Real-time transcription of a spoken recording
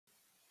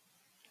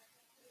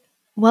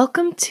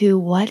Welcome to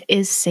What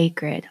is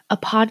Sacred, a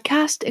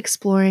podcast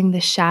exploring the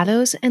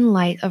shadows and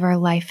light of our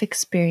life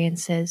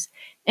experiences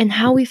and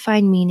how we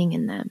find meaning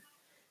in them.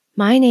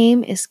 My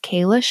name is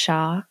Kayla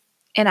Shaw.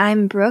 And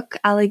I'm Brooke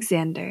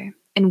Alexander,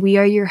 and we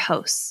are your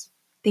hosts.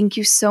 Thank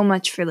you so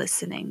much for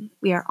listening.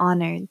 We are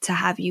honored to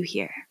have you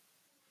here.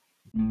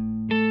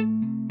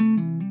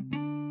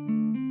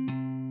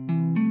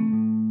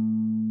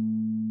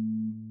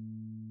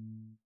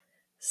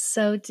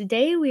 So,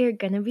 today we are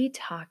going to be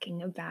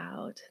talking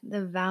about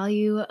the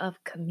value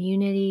of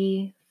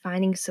community,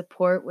 finding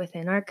support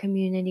within our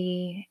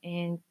community,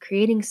 and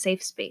creating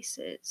safe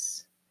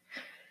spaces.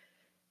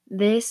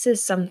 This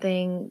is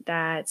something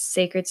that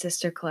Sacred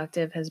Sister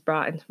Collective has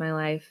brought into my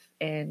life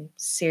and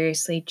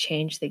seriously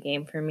changed the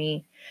game for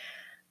me.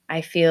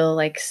 I feel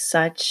like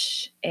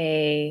such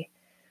a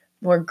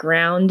more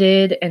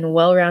grounded and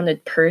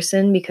well-rounded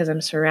person because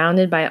I'm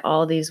surrounded by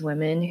all these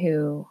women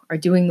who are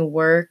doing the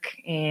work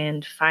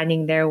and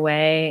finding their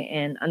way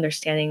and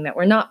understanding that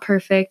we're not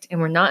perfect and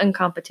we're not in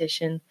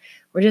competition.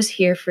 We're just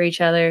here for each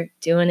other,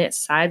 doing it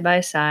side by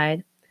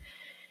side.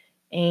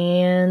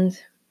 And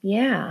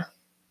yeah.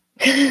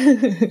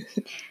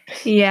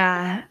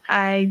 Yeah,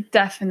 I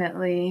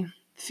definitely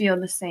feel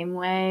the same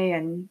way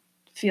and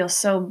feel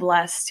so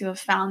blessed to have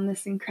found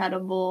this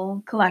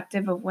incredible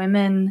collective of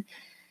women.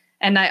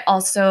 And I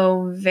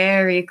also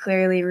very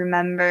clearly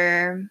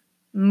remember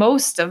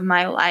most of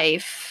my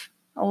life,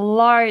 a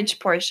large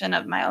portion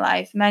of my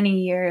life, many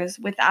years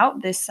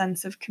without this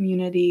sense of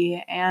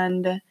community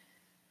and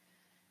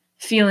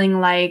feeling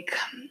like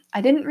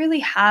I didn't really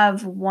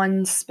have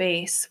one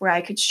space where I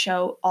could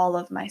show all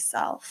of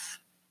myself.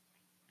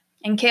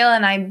 And Kayla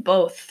and I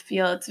both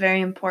feel it's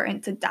very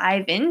important to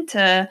dive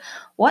into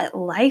what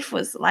life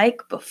was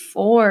like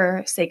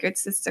before Sacred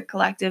Sister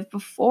Collective,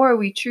 before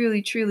we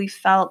truly, truly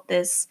felt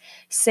this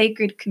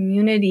sacred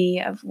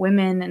community of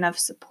women and of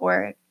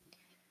support.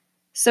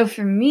 So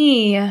for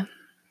me,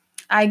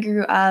 I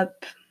grew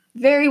up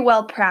very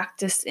well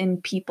practiced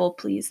in people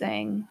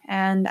pleasing,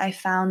 and I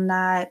found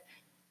that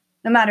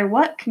no matter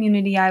what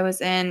community I was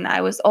in,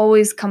 I was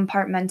always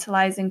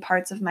compartmentalizing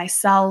parts of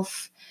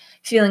myself,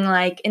 feeling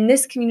like in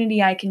this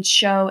community I can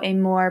show a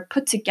more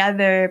put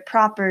together,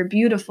 proper,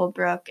 beautiful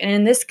Brooke. And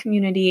in this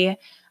community,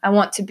 I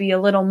want to be a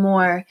little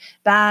more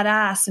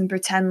badass and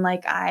pretend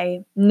like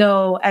I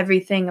know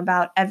everything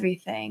about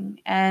everything.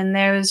 And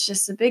there was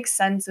just a big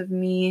sense of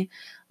me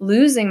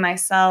losing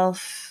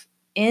myself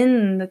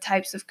in the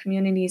types of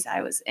communities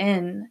I was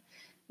in,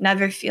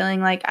 never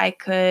feeling like I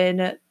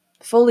could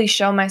fully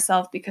show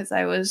myself because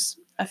I was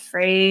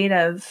afraid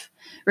of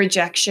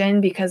rejection,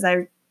 because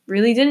I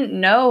really didn't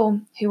know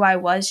who I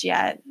was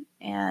yet.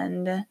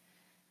 And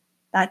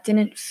that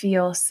didn't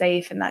feel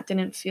safe, and that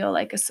didn't feel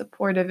like a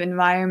supportive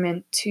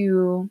environment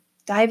to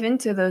dive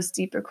into those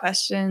deeper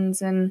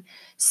questions and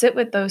sit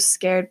with those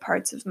scared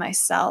parts of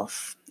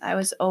myself. I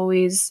was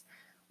always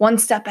one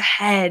step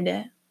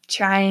ahead,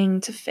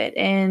 trying to fit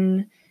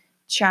in,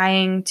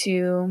 trying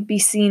to be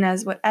seen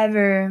as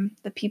whatever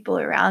the people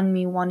around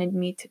me wanted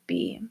me to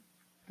be.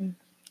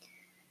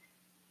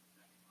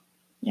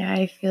 Yeah,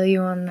 I feel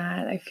you on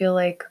that. I feel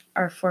like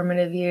our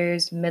formative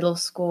years, middle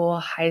school,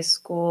 high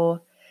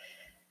school,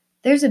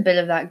 there's a bit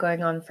of that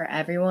going on for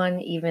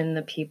everyone, even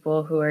the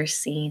people who are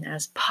seen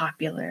as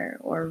popular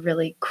or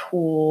really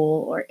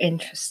cool or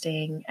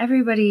interesting.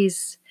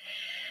 Everybody's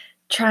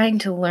trying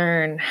to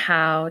learn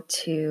how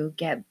to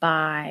get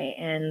by.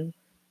 And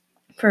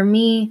for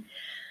me,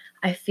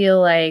 I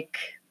feel like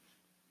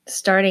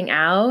starting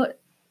out,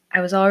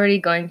 I was already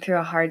going through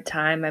a hard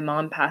time. My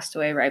mom passed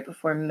away right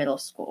before middle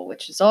school,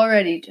 which is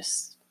already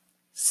just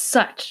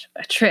such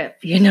a trip.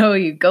 You know,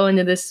 you go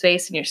into this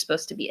space and you're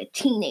supposed to be a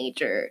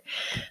teenager.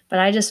 But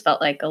I just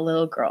felt like a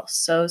little girl,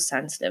 so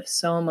sensitive,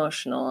 so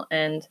emotional.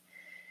 And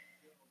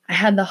I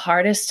had the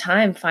hardest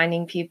time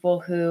finding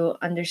people who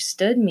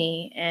understood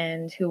me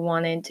and who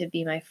wanted to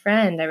be my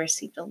friend. I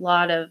received a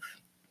lot of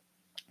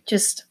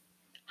just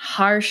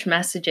harsh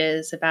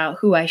messages about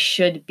who I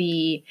should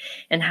be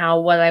and how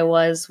what I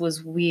was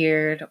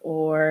weird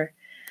or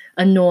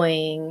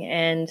annoying.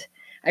 And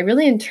I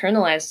really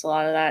internalized a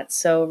lot of that.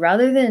 So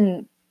rather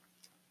than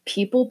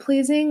people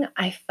pleasing,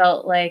 I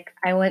felt like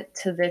I went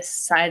to this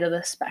side of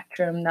the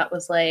spectrum that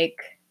was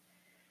like,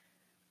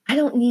 I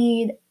don't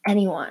need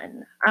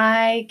anyone.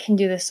 I can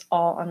do this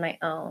all on my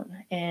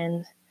own.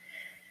 And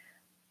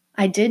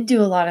I did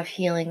do a lot of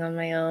healing on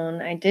my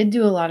own. I did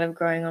do a lot of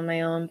growing on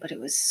my own, but it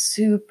was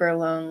super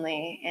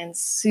lonely and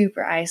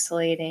super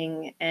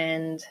isolating.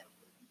 And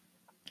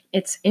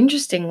it's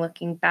interesting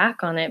looking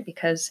back on it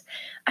because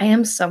I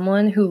am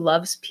someone who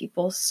loves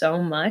people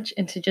so much.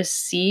 And to just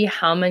see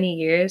how many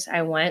years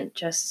I went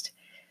just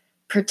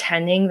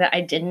pretending that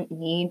I didn't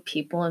need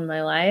people in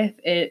my life,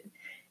 it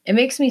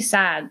makes me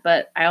sad.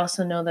 But I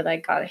also know that I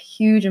got a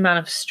huge amount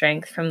of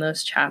strength from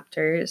those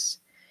chapters.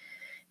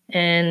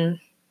 And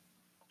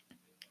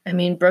I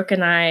mean, Brooke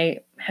and I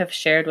have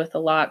shared with a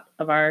lot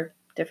of our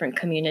different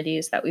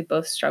communities that we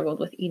both struggled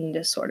with eating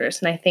disorders.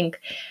 And I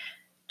think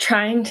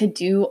trying to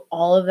do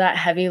all of that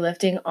heavy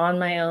lifting on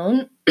my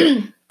own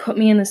put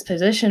me in this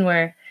position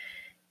where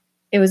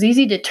it was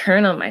easy to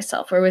turn on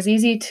myself, or it was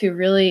easy to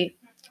really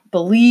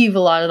believe a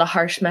lot of the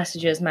harsh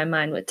messages my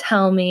mind would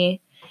tell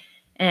me.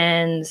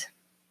 And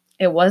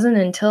it wasn't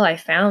until I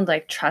found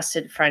like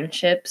trusted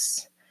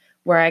friendships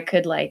where I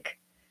could like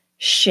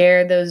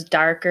share those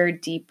darker,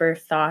 deeper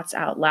thoughts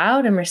out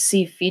loud and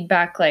receive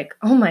feedback like,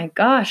 oh my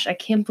gosh, I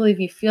can't believe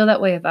you feel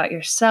that way about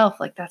yourself.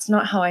 Like, that's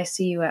not how I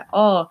see you at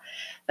all.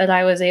 That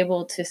I was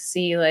able to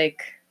see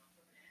like,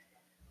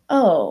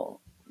 oh,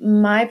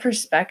 my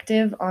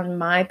perspective on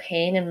my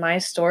pain and my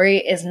story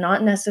is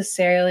not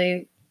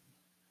necessarily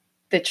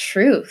the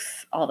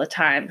truth all the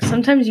time.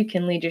 Sometimes you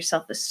can lead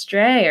yourself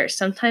astray, or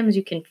sometimes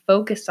you can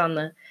focus on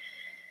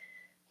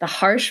the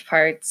harsh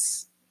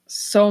parts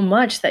so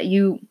much that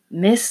you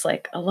miss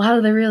like a lot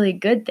of the really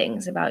good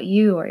things about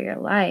you or your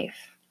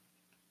life.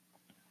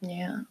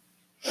 Yeah.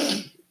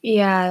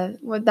 Yeah,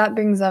 what that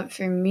brings up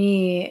for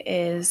me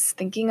is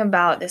thinking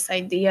about this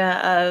idea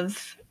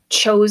of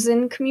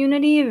chosen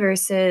community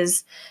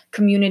versus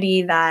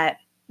community that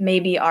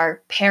maybe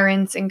our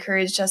parents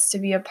encouraged us to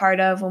be a part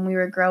of when we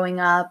were growing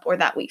up, or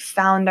that we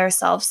found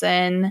ourselves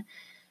in.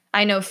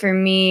 I know for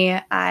me,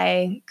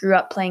 I grew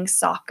up playing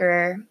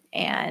soccer,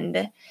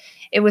 and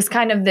it was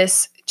kind of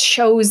this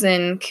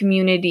chosen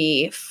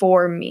community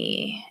for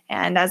me.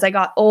 And as I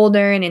got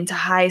older and into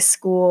high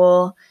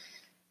school,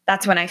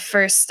 that's when I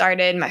first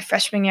started my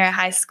freshman year at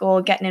high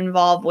school, getting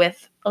involved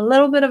with a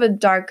little bit of a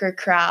darker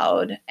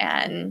crowd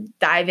and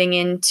diving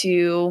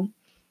into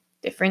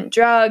different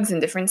drugs and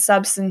different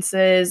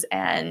substances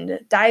and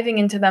diving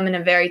into them in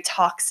a very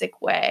toxic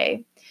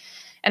way.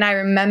 And I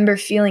remember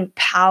feeling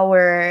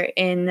power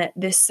in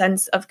this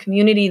sense of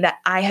community that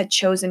I had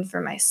chosen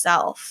for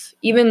myself,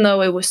 even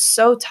though it was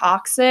so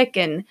toxic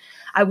and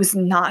I was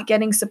not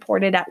getting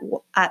supported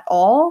at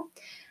all.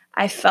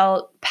 I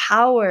felt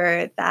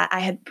power that I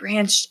had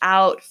branched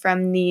out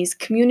from these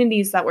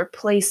communities that were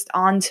placed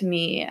onto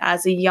me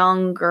as a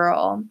young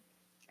girl.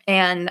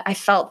 And I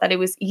felt that it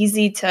was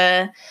easy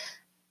to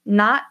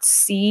not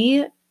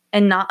see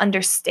and not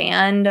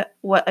understand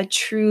what a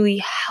truly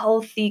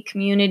healthy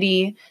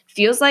community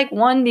feels like.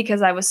 One,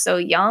 because I was so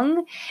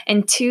young,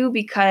 and two,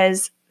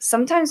 because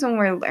sometimes when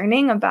we're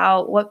learning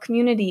about what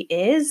community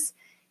is,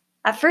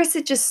 at first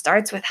it just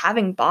starts with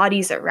having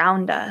bodies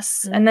around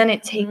us. And then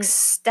it takes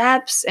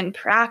steps and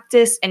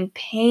practice and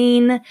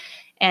pain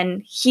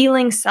and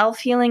healing,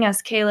 self-healing,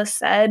 as Kayla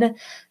said,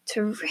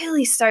 to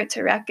really start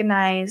to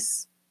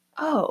recognize,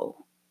 oh,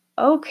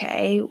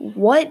 okay,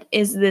 what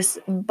is this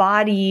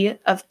body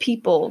of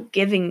people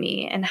giving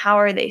me and how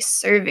are they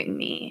serving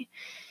me?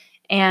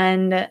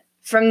 And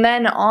from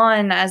then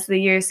on, as the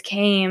years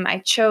came, I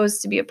chose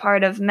to be a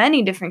part of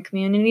many different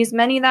communities,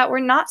 many that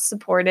were not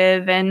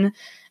supportive and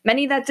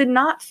many that did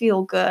not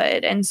feel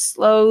good. And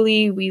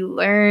slowly we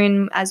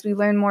learn, as we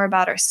learn more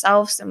about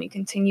ourselves and we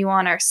continue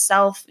on our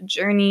self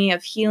journey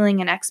of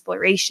healing and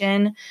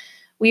exploration,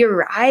 we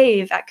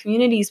arrive at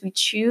communities. We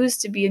choose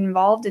to be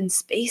involved in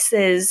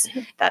spaces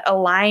that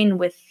align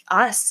with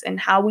us and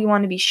how we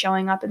want to be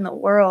showing up in the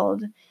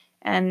world.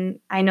 And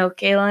I know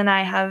Kayla and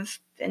I have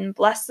been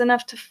blessed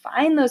enough to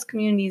find those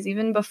communities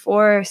even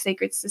before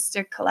Sacred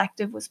Sister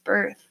Collective was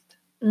birthed.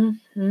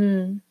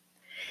 Mm-hmm.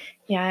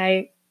 Yeah,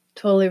 I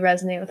totally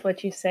resonate with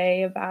what you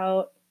say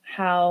about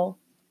how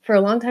for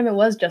a long time it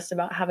was just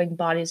about having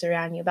bodies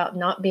around you, about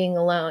not being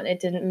alone.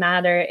 It didn't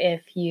matter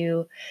if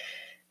you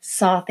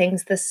saw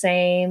things the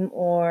same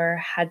or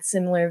had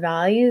similar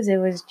values. It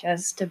was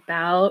just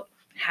about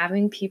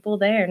having people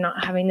there,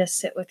 not having to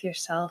sit with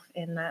yourself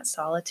in that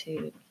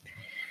solitude.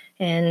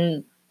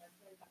 And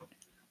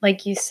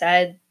like you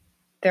said,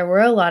 there were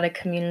a lot of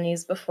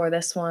communities before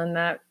this one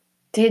that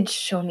did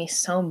show me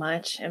so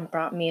much and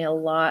brought me a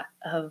lot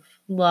of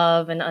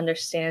love and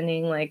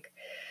understanding. Like,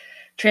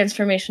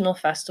 transformational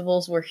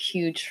festivals were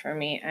huge for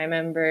me. I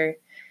remember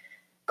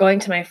going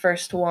to my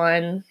first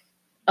one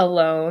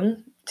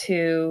alone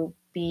to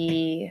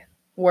be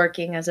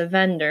working as a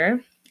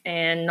vendor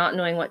and not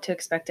knowing what to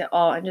expect at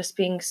all, and just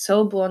being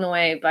so blown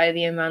away by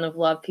the amount of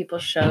love people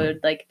showed.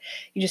 Like,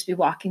 you just be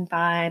walking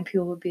by and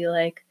people would be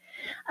like,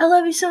 I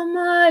love you so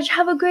much,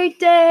 have a great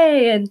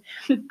day. And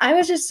I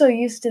was just so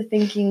used to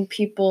thinking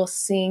people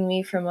seeing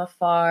me from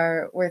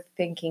afar were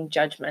thinking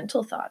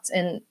judgmental thoughts.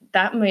 And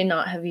that may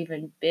not have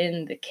even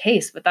been the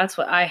case, but that's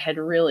what I had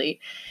really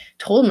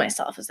told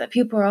myself, is that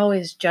people are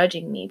always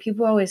judging me.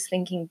 People are always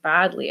thinking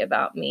badly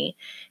about me.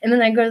 And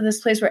then I go to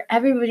this place where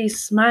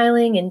everybody's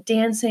smiling and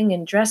dancing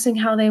and dressing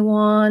how they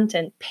want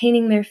and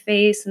painting their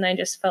face. And I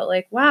just felt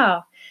like,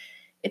 wow,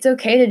 it's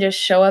okay to just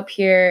show up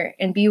here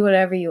and be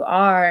whatever you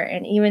are.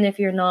 And even if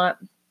you're not,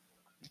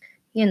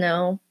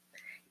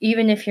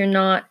 even if you're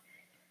not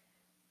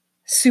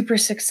super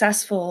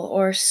successful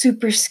or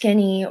super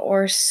skinny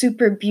or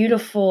super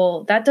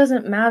beautiful, that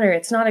doesn't matter.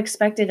 It's not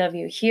expected of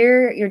you.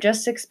 Here, you're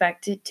just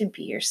expected to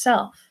be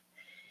yourself.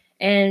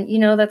 And,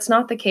 that's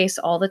not the case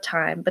all the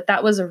time. But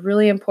that was a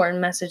really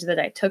important message that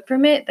I took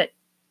from it that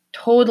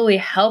totally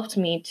helped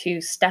me to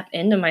step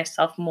into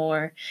myself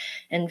more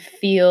and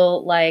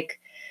feel like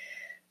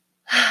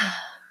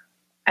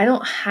I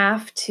don't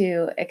have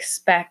to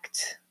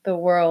expect the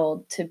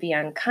world to be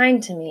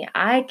unkind to me.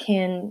 I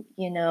can,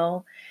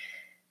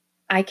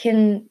 I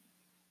can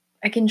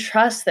I can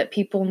trust that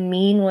people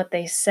mean what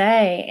they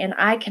say, and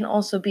I can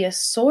also be a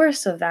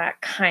source of that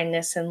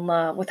kindness and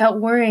love without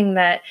worrying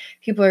that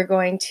people are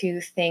going to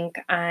think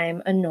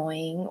I'm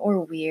annoying or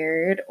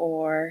weird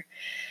or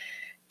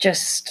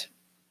just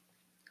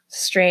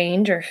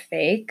strange or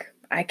fake.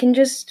 I can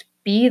just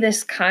be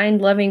this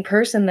kind, loving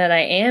person that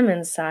I am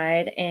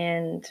inside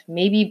and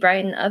maybe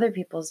brighten other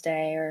people's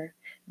day or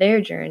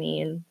their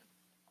journey. And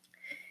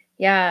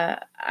yeah,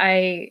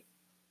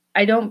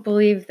 I don't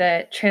believe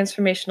that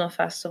transformational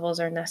festivals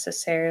are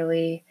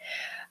necessarily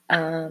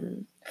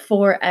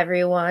for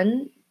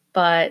everyone,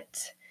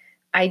 but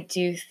I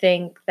do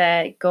think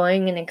that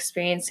going and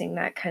experiencing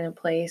that kind of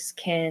place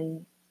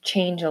can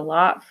change a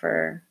lot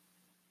for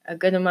a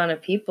good amount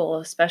of people,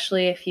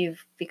 especially if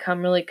you've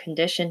become really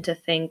conditioned to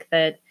think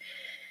that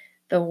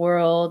the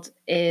world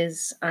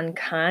is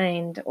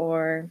unkind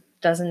or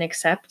doesn't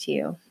accept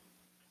you.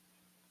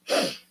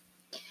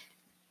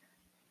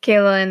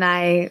 Kayla and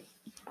I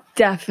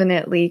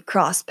definitely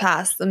crossed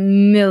paths a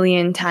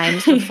million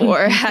times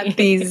before at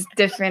these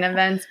different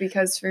events,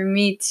 because for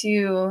me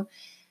too,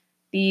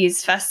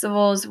 these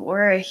festivals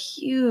were a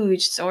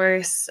huge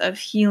source of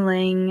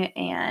healing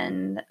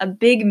and a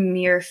big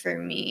mirror for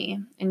me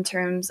in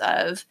terms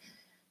of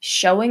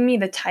showing me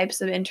the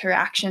types of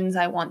interactions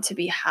I want to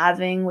be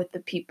having with the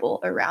people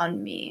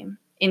around me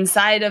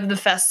inside of the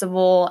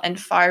festival and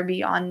far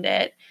beyond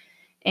it.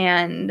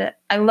 And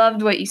I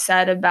loved what you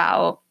said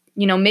about,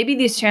 maybe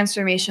these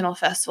transformational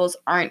festivals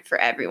aren't for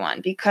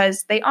everyone,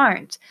 because they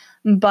aren't.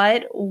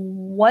 But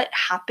what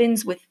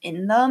happens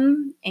within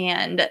them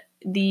and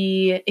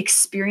the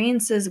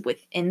experiences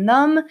within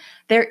them,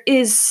 there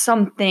is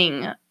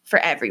something for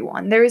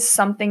everyone. There is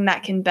something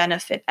that can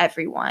benefit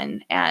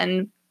everyone.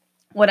 And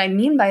what I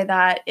mean by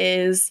that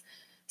is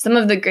some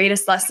of the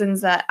greatest lessons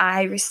that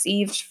I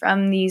received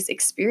from these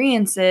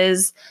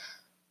experiences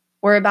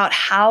were about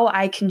how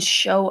I can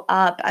show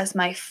up as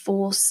my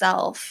full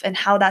self and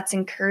how that's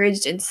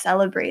encouraged and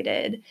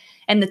celebrated,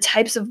 and the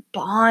types of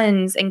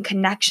bonds and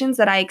connections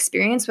that I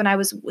experienced when I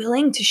was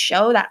willing to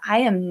show that I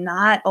am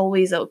not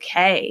always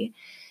okay.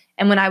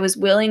 And when I was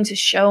willing to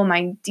show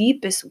my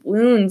deepest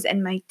wounds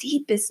and my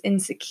deepest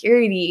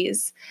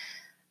insecurities.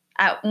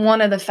 At one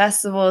of the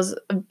festivals,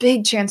 a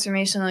big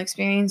transformational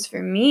experience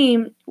for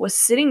me was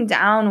sitting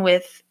down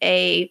with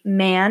a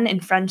man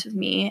in front of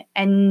me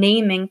and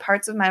naming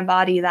parts of my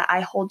body that I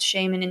hold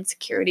shame and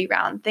insecurity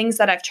around, things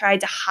that I've tried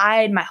to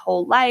hide my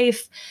whole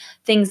life,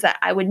 things that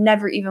I would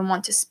never even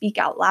want to speak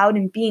out loud,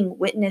 and being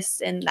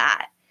witnessed in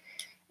that.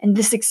 And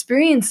this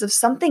experience of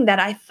something that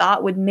I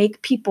thought would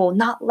make people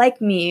not like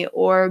me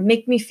or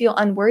make me feel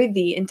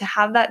unworthy, and to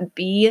have that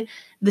be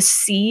the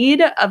seed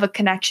of a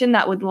connection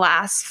that would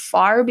last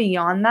far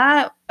beyond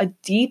that, a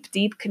deep,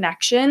 deep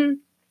connection,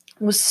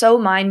 was so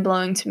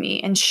mind-blowing to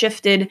me and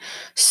shifted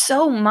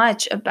so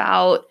much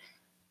about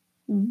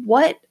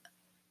what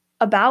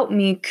about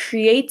me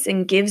creates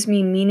and gives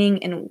me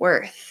meaning and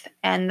worth.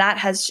 And that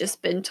has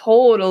just been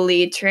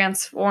totally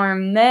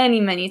transformed many,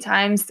 many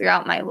times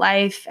throughout my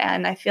life.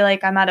 And I feel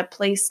like I'm at a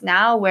place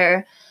now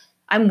where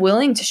I'm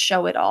willing to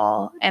show it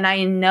all. And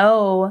I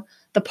know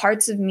the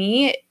parts of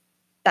me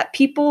that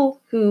people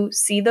who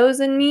see those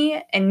in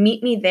me and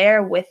meet me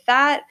there with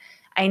that,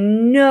 I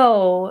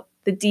know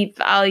the deep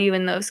value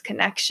in those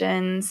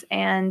connections,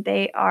 and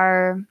they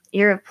are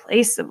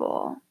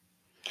irreplaceable.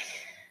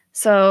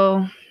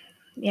 So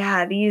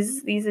yeah,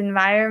 these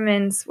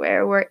environments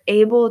where we're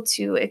able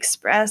to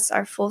express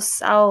our full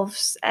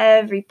selves,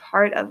 every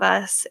part of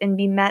us, and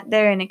be met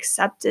there and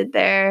accepted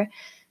there,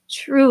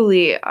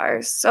 truly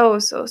are so,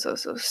 so, so,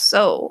 so,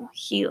 so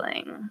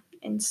healing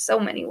in so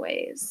many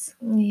ways.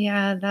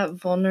 Yeah, that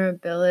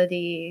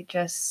vulnerability,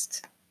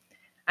 just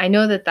I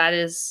know that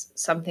is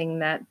something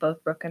that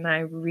both Brooke and I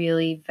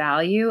really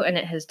value, and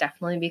it has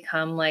definitely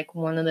become like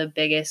one of the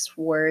biggest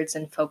words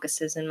and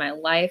focuses in my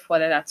life,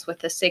 whether that's with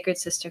the Sacred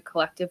Sister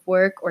Collective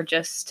work or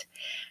just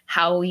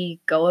how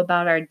we go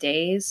about our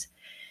days.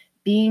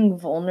 Being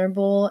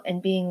vulnerable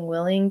and being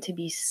willing to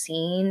be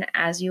seen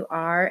as you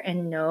are,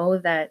 and know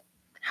that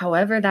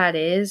however that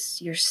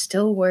is, you're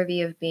still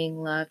worthy of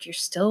being loved. You're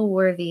still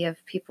worthy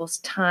of people's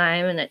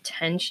time and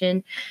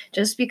attention.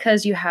 Just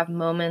because you have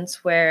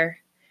moments where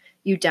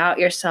you doubt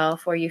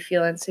yourself or you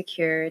feel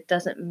insecure, it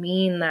doesn't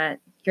mean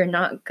that you're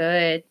not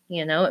good.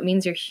 It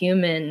means you're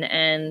human,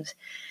 and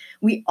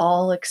we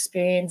all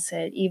experience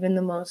it. Even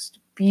the most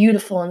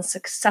beautiful and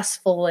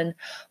successful and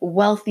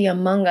wealthy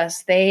among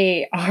us,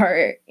 they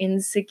are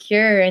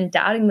insecure and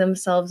doubting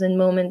themselves in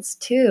moments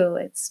too.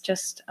 It's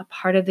just a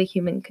part of the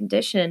human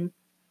condition.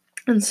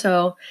 And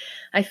so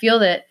I feel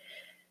that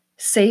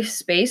safe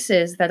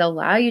spaces that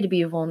allow you to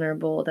be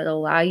vulnerable, that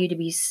allow you to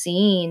be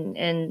seen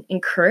and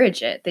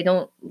encourage it. They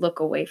don't look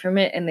away from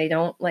it, and they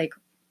don't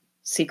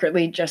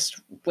secretly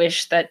just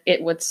wish that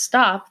it would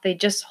stop. They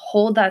just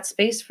hold that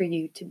space for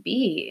you to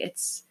be.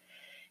 It's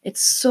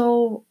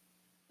so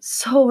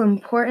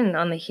important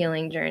on the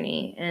healing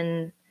journey.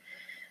 And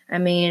I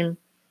mean,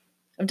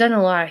 I've done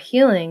a lot of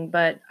healing,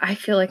 but I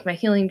feel like my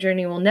healing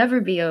journey will never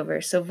be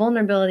over. So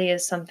vulnerability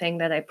is something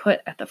that I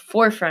put at the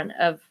forefront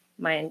of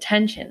my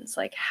intentions.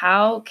 Like,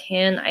 how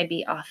can I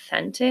be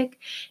authentic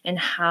and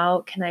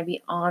how can I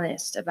be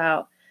honest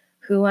about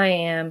who I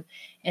am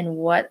and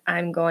what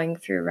I'm going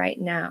through right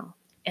now?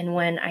 And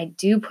when I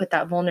do put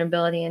that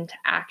vulnerability into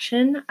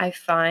action, I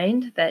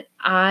find that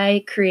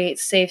I create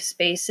safe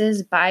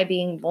spaces by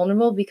being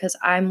vulnerable, because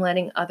I'm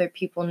letting other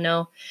people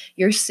know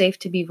you're safe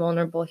to be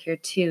vulnerable here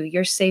too.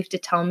 You're safe to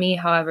tell me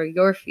however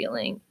you're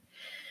feeling.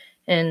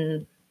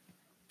 And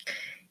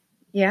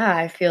yeah,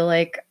 I feel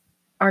like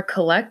our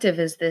collective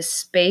is this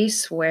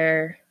space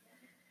where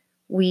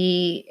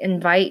we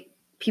invite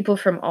people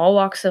from all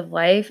walks of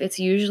life. It's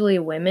usually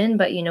women,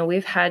 but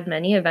we've had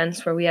many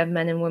events where we have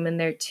men and women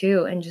there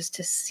too. And just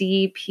to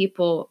see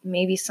people,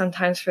 maybe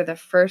sometimes for the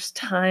first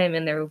time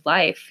in their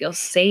life, feel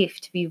safe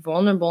to be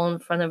vulnerable in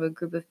front of a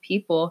group of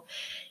people,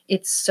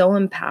 it's so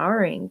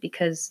empowering,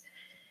 because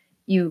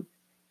you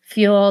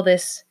feel all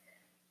this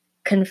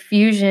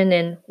confusion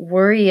and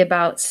worry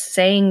about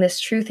saying this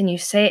truth, and you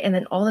say it, and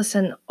then all of a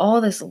sudden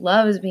all this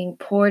love is being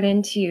poured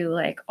into you,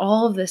 like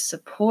all of this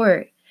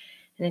support.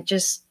 And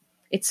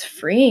it's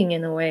freeing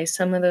in a way.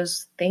 Some of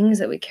those things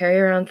that we carry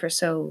around for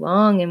so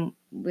long and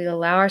we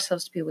allow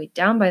ourselves to be weighed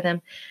down by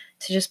them,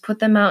 to just put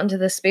them out into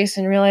the space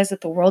and realize that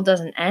the world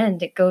doesn't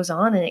end. It goes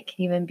on, and it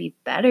can even be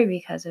better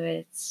because of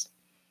it. It's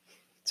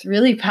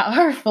really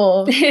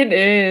powerful. It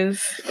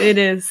is. It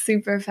is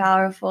super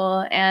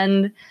powerful.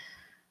 And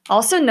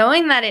also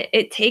knowing that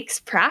it takes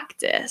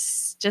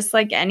practice, just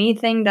like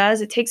anything does.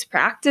 It takes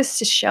practice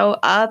to show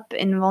up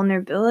in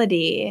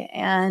vulnerability.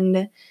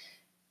 And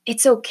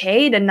it's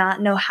okay to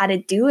not know how to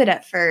do it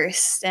at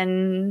first.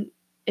 And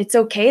it's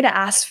okay to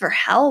ask for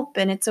help.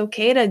 And it's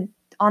okay to,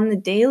 on the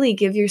daily,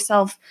 give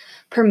yourself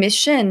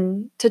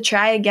permission to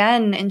try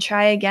again and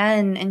try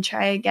again and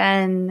try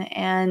again.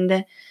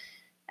 And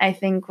I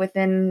think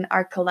within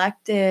our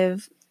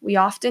collective, we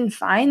often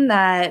find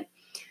that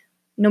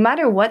no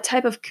matter what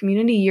type of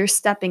community you're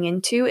stepping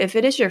into, if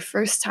it is your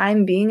first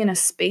time being in a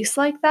space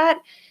like that,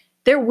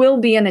 there will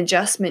be an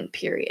adjustment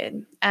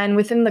period. And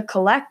within the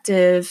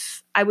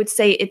collective, I would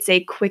say it's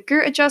a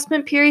quicker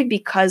adjustment period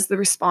because the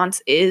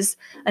response is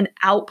an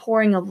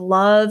outpouring of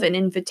love and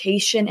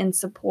invitation and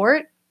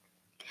support.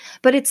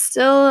 But it's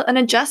still an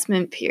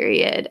adjustment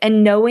period.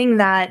 And knowing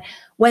that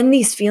when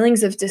these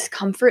feelings of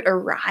discomfort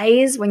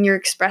arise, when you're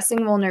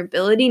expressing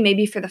vulnerability,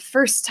 maybe for the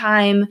first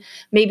time,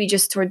 maybe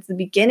just towards the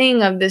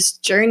beginning of this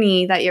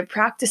journey that you're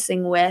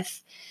practicing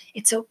with,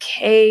 it's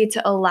okay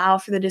to allow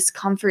for the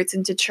discomforts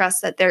and to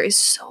trust that there is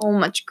so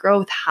much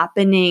growth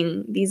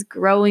happening. These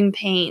growing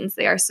pains,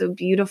 they are so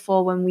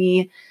beautiful when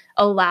we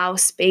allow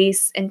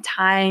space and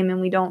time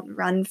and we don't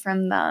run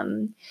from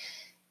them.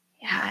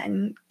 Yeah,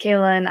 and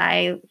Kayla and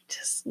I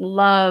just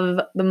love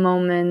the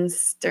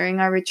moments during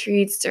our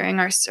retreats, during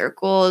our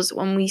circles,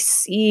 when we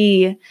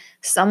see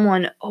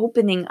someone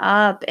opening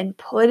up and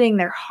putting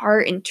their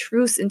heart and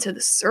truth into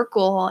the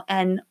circle.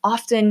 And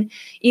often,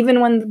 even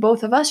when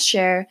both of us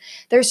share,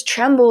 there's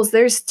trembles,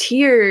 there's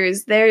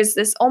tears, there's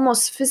this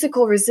almost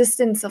physical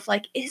resistance of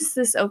like, is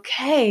this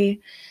okay?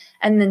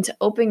 And then to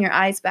open your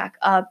eyes back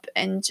up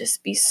and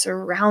just be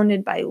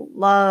surrounded by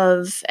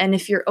love. And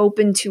if you're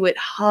open to it,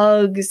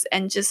 hugs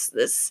and just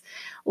this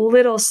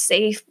little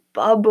safe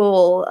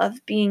bubble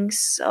of being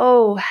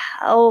so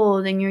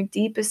held in your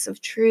deepest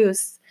of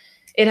truths.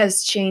 It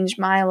has changed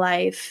my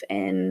life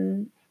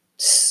in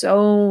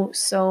so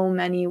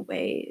many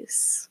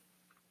ways.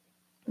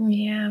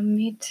 Yeah,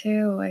 me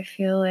too. I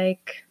feel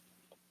like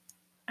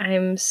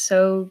I'm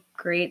so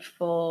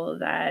grateful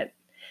that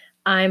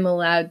I'm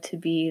allowed to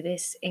be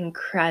this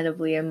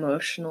incredibly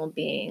emotional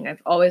being.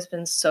 I've always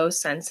been so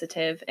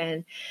sensitive,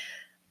 and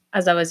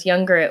as I was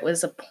younger, it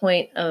was a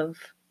point of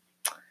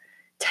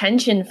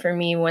tension for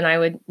me when I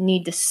would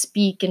need to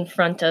speak in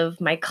front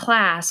of my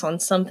class on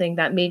something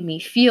that made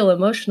me feel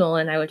emotional,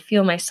 and I would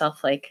feel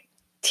myself like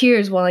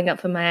tears welling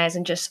up in my eyes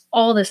and just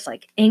all this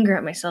like anger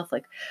at myself,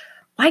 like,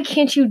 why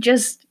can't you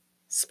just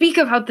speak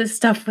about this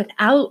stuff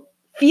without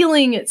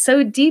feeling it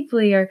so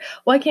deeply? Or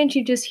why can't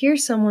you just hear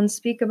someone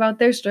speak about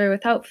their story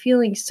without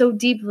feeling so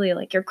deeply?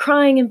 Like, you're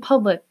crying in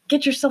public.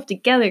 Get yourself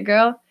together,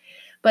 girl.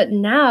 But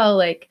now,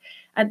 like,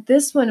 at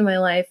this point in my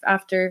life,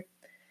 after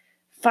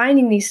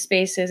finding these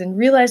spaces and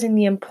realizing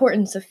the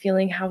importance of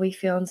feeling how we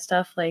feel and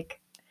stuff, like,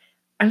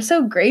 I'm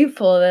so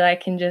grateful that I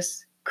can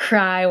just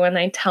cry when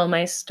I tell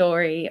my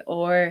story,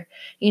 or,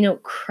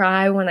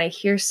 cry when I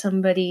hear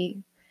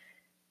somebody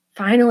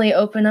finally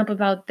open up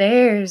about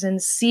theirs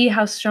and see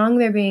how strong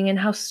they're being and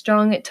how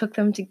strong it took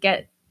them to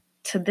get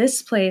to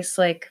this place.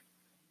 Like,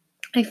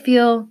 I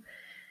feel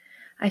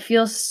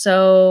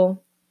so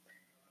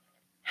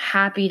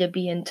happy to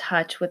be in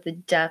touch with the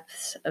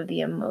depths of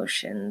the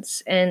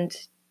emotions. And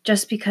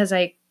just because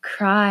I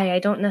cry, I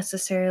don't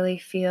necessarily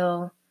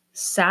feel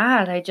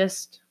sad. I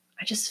just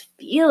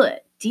feel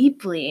it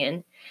deeply.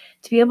 And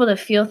to be able to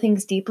feel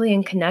things deeply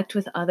and connect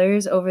with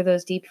others over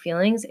those deep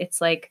feelings, it's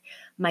like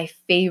my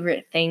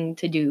favorite thing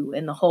to do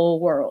in the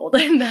whole world.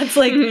 And that's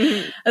like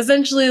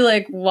essentially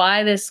like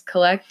why this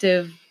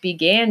collective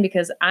began,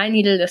 because I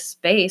needed a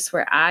space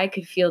where I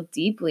could feel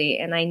deeply,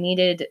 and I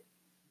needed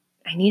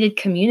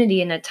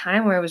community in a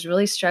time where I was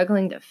really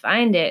struggling to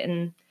find it.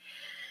 And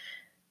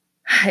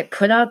I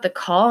put out the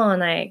call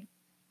and I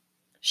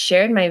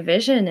shared my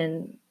vision,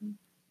 and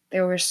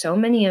there were so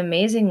many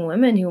amazing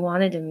women who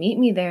wanted to meet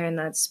me there in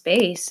that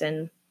space.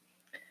 And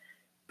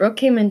Brooke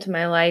came into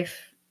my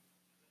life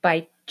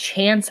by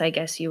chance, I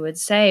guess you would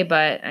say,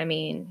 but I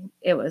mean,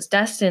 it was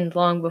destined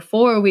long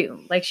before. We,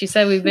 like she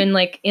said, we've been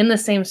like in the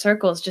same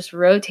circles, just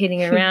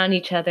rotating around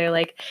each other,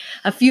 like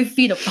a few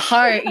feet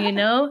apart, you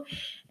know?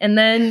 And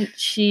then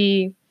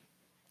she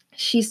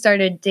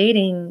started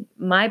dating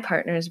my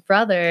partner's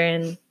brother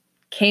and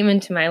came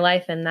into my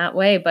life in that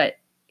way. But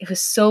it was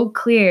so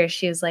clear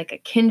she was like a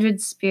kindred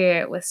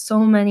spirit with so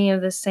many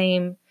of the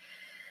same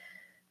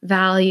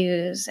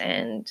values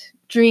and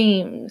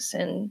dreams,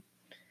 and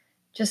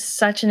just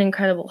such an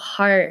incredible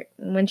heart.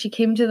 And when she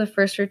came to the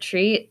first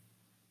retreat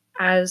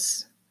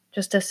as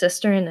just a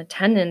sister in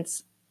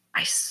attendance,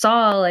 I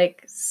saw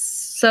like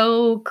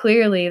so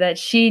clearly that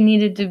she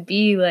needed to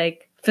be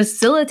like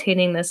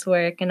facilitating this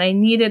work, and I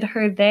needed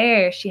her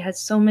there. She had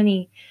so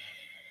many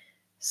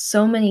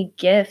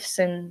gifts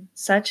and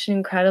such an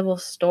incredible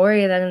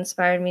story that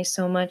inspired me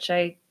so much.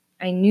 I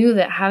knew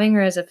that having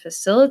her as a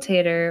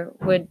facilitator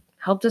would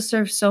help to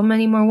serve so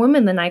many more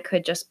women than I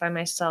could just by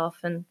myself.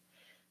 And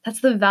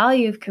that's the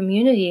value of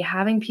community,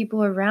 having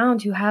people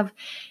around who have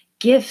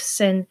gifts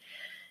and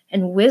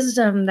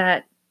wisdom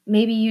that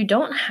maybe you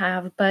don't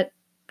have, but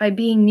by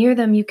being near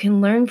them, you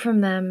can learn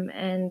from them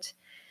and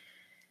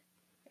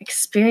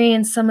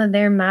experience some of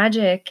their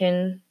magic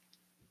and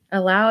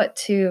allow it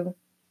to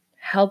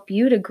help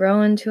you to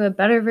grow into a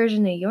better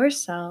version of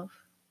yourself.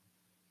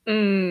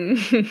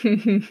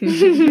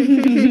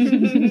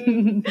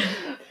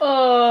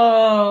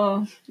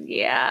 Oh,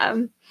 yeah.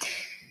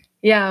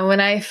 Yeah, when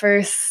I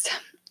first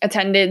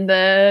attended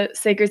the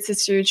Sacred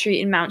Sister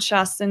Retreat in Mount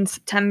Shasta in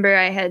September,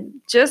 I had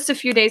just a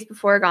few days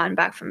before gotten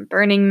back from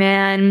Burning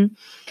Man,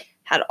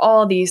 had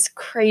all these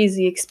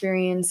crazy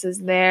experiences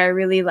there,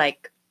 really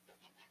like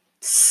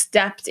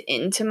stepped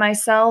into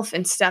myself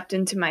and stepped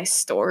into my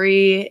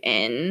story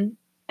in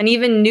an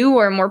even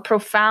newer, more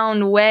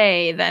profound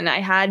way than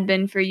I had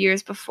been for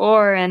years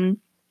before. And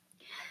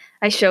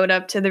I showed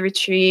up to the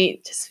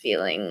retreat just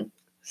feeling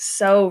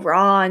so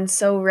raw and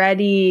so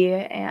ready.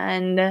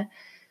 And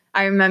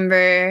I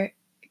remember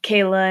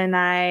Kayla and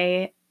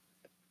I,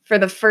 for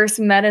the first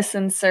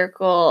medicine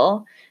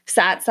circle,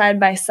 sat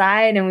side by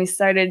side and we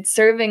started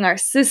serving our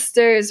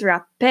sisters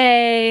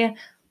rapé.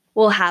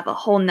 We'll have a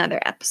whole nother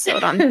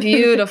episode on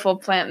beautiful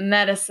plant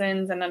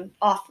medicines and on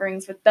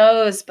offerings with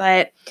those.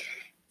 But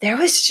there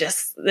was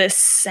just this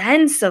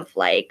sense of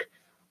like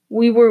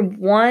we were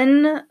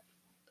one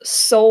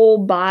soul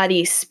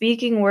body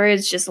speaking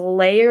words, just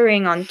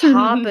layering on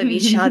top of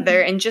each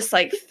other and just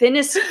like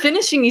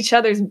finishing each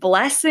other's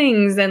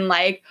blessings. And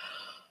like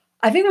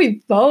I think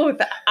we both,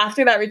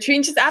 after that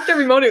retreat, just after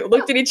we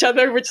looked at each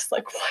other, we're just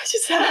like, what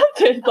just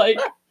happened? Like,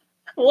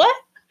 what?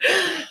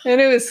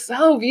 And it was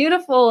so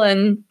beautiful.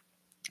 And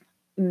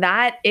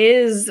that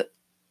is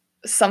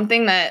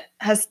something that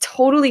has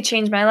totally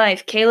changed my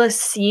life. Kayla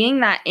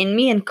seeing that in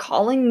me and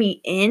calling me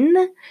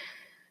in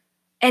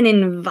and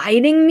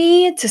inviting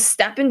me to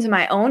step into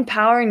my own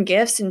power and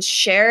gifts and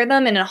share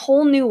them in a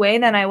whole new way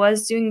than I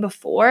was doing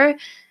before.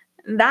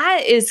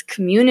 That is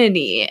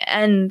community,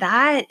 and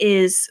that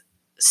is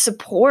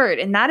support,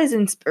 and that is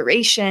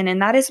inspiration,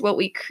 and that is what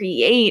we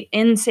create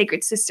in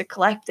Sacred Sister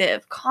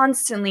Collective,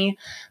 constantly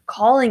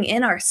calling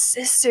in our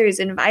sisters,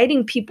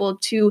 inviting people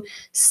to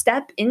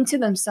step into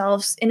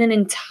themselves in an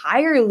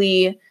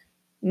entirely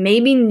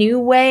maybe new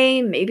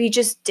way, maybe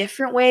just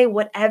different way,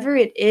 whatever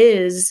it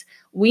is.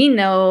 We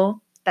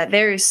know that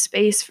there is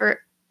space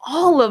for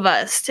all of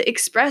us to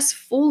express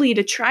fully,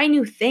 to try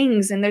new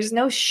things. And there's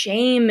no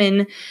shame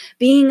in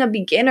being a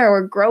beginner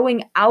or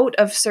growing out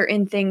of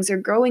certain things or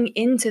growing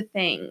into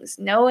things,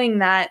 knowing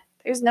that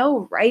there's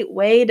no right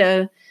way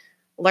to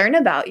learn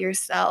about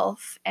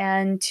yourself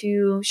and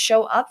to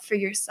show up for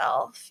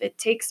yourself. It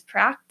takes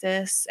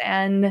practice,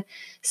 and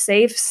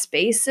safe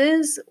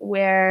spaces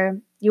where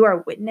you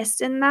are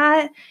witnessed in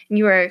that and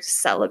you are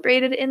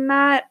celebrated in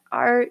that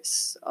are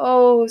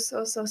so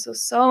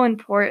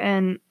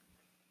important.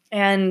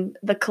 And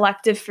the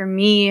collective for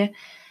me,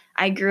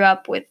 I grew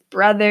up with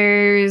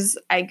brothers.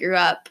 I grew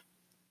up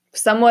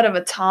somewhat of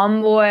a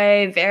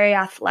tomboy, very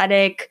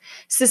athletic.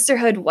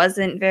 Sisterhood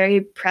wasn't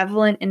very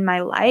prevalent in my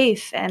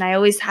life. And I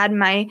always had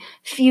my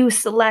few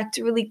select,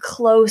 really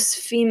close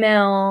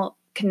female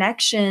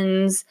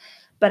connections.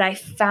 But I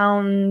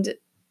found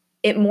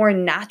it more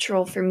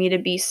natural for me to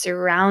be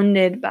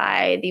surrounded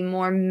by the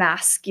more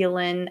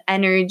masculine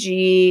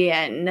energy,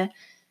 and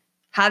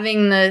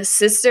having the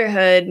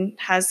sisterhood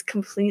has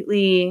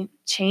completely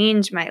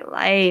change my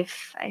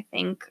life. I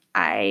think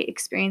I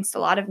experienced a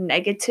lot of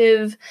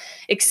negative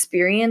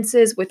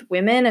experiences with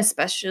women,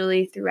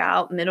 especially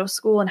throughout middle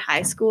school and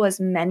high school, as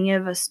many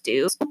of us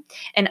do.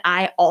 And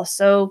I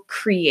also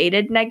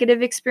created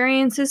negative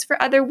experiences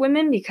for other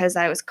women because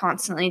I was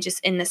constantly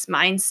just in this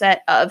mindset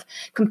of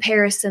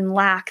comparison,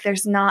 lack,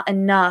 there's not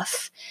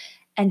enough.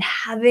 And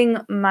having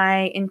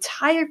my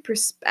entire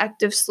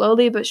perspective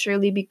slowly but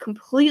surely be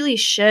completely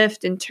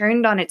shift and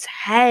turned on its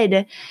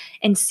head,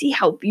 and see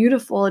how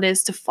beautiful it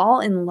is to fall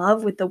in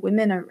love with the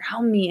women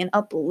around me and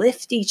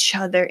uplift each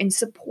other and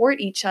support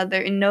each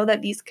other and know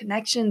that these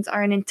connections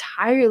are an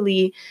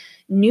entirely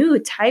new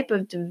type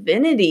of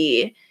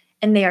divinity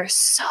and they are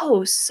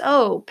so,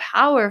 so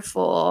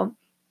powerful.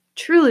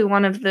 Truly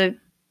one of the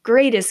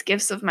greatest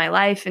gifts of my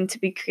life, and to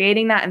be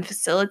creating that and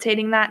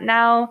facilitating that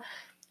now,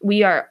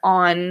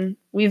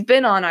 we've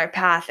been on our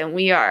path and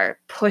we are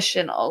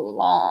pushing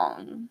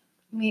along.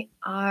 We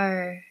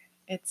are.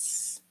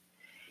 It's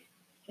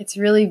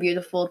really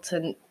beautiful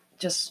to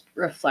just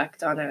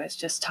reflect on. I was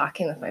just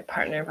talking with my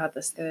partner about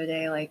this the other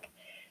day. Like,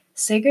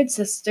 Sacred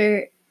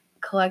Sister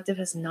Collective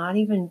has not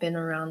even been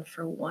around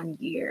for 1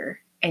 year.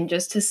 And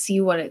just to see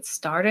what it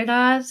started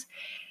as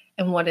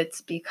and what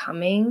it's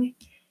becoming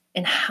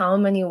and how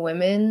many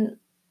women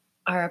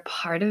are a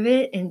part of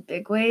it in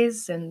big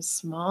ways and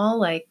small,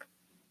 like,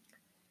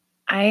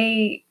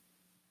 I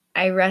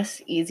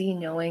rest easy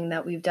knowing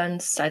that we've done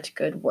such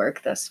good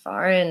work thus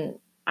far, and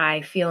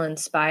I feel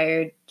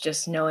inspired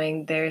just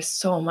knowing there's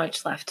so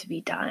much left to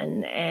be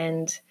done,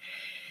 and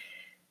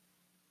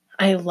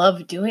I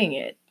love doing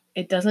it.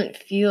 It doesn't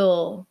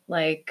feel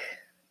like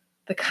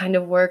the kind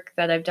of work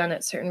that I've done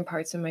at certain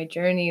parts of my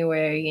journey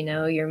where,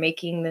 you're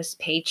making this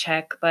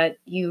paycheck, but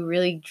you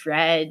really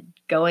dread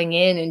going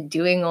in and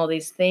doing all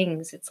these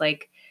things. It's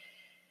like,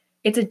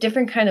 it's a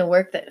different kind of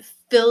work that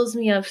fills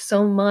me up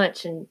so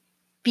much and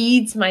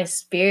feeds my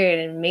spirit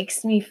and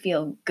makes me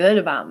feel good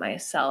about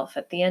myself.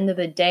 At the end of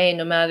the day,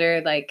 no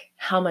matter like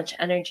how much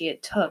energy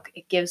it took,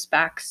 it gives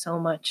back so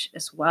much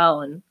as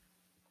well. And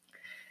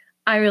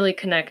I really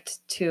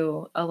connect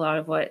to a lot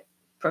of what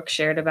Brooke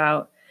shared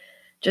about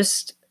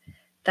just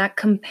that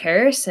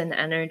comparison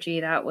energy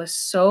that was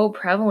so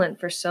prevalent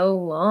for so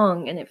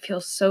long. And it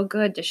feels so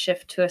good to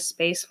shift to a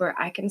space where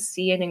I can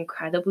see an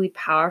incredibly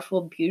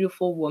powerful,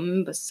 beautiful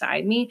woman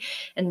beside me.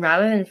 And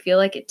rather than feel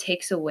like it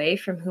takes away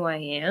from who I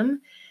am,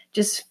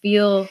 just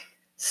feel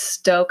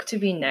stoked to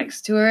be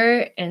next to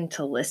her and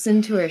to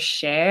listen to her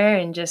share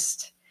and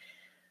just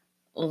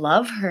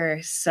love her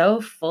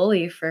so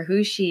fully for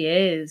who she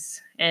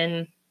is.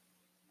 And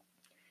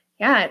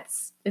yeah,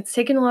 it's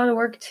taken a lot of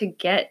work to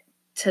get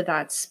to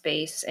that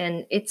space,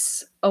 and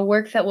it's a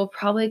work that will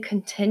probably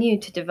continue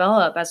to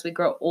develop as we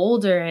grow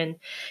older and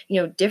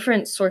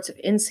different sorts of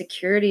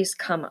insecurities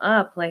come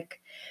up. Like,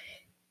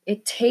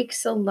 it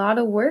takes a lot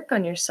of work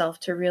on yourself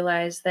to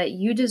realize that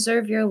you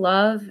deserve your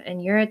love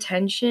and your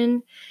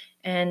attention,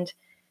 and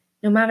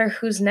no matter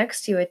who's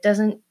next to you, it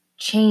doesn't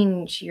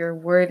change your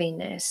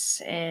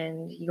worthiness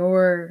and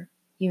your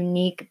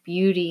unique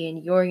beauty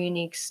and your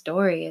unique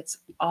story. It's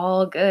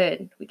all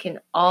good. We can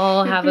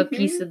all have a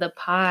piece of the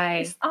pie.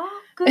 It's all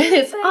good.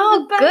 It's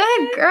all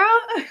good, girl.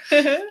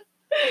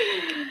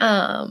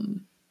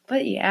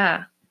 But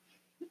yeah,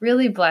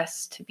 really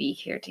blessed to be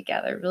here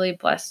together, really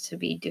blessed to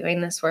be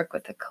doing this work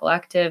with the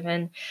collective.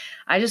 And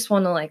I just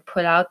want to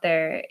put out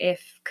there,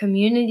 if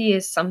community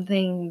is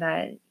something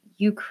that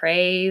you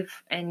crave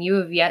and you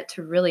have yet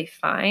to really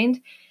find,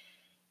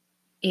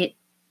 it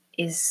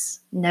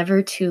is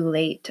never too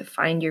late to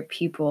find your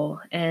people.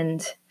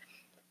 And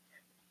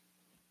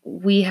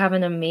we have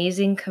an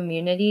amazing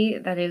community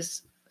that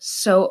is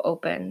so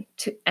open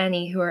to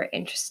any who are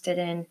interested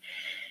in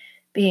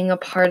being a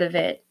part of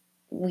it.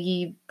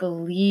 We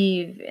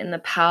believe in the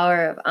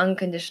power of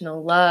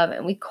unconditional love,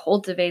 and we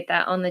cultivate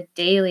that on the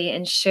daily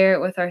and share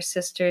it with our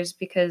sisters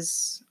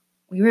because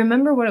we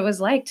remember what it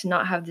was like to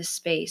not have this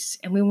space,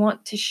 and we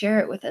want to share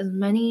it with as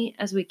many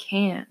as we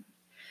can.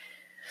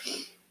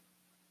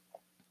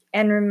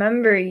 And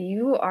remember,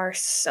 you are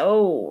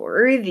so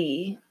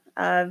worthy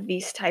of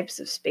these types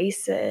of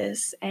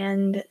spaces,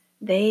 and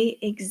they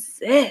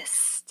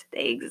exist.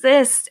 They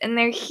exist, and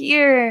they're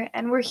here,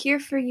 and we're here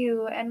for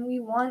you, and we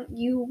want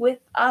you with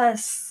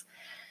us.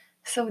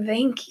 So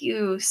thank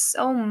you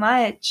so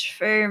much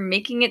for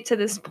making it to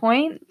this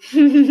point,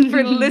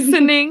 for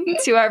listening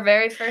to our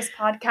very first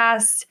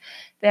podcast.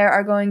 There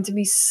are going to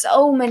be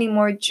so many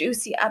more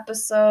juicy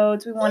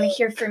episodes. We want to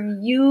hear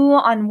from you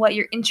on what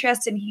you're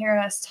interested in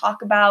hearing us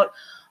talk about.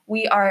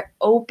 We are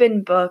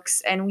open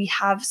books, and we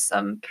have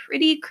some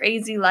pretty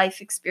crazy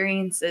life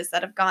experiences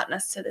that have gotten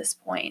us to this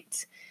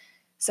point.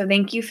 So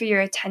thank you for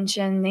your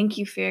attention. Thank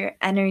you for your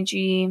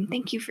energy.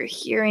 Thank you for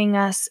hearing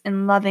us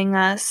and loving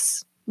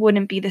us.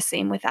 Wouldn't be the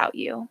same without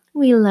you.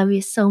 We love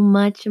you so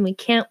much, and we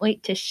can't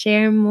wait to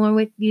share more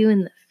with you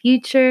in the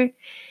future.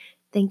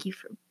 Thank you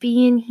for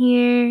being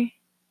here,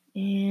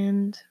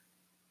 and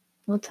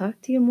we'll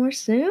talk to you more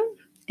soon.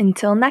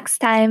 Until next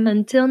time.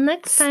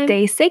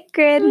 Stay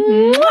sacred.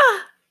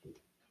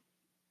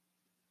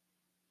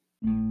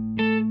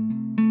 Mwah!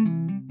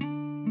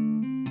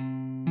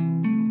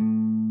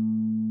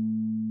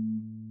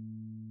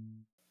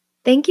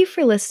 Thank you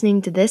for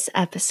listening to this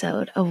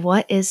episode of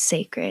What is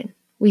Sacred.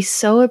 We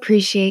so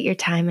appreciate your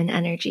time and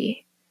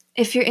energy.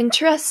 If you're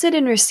interested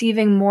in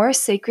receiving more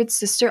Sacred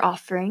Sister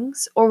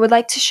offerings or would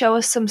like to show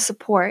us some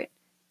support,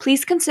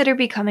 please consider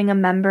becoming a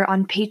member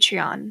on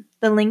Patreon.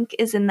 The link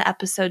is in the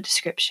episode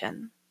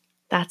description.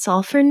 That's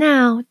all for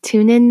now.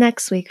 Tune in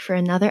next week for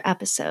another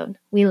episode.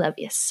 We love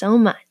you so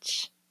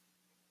much.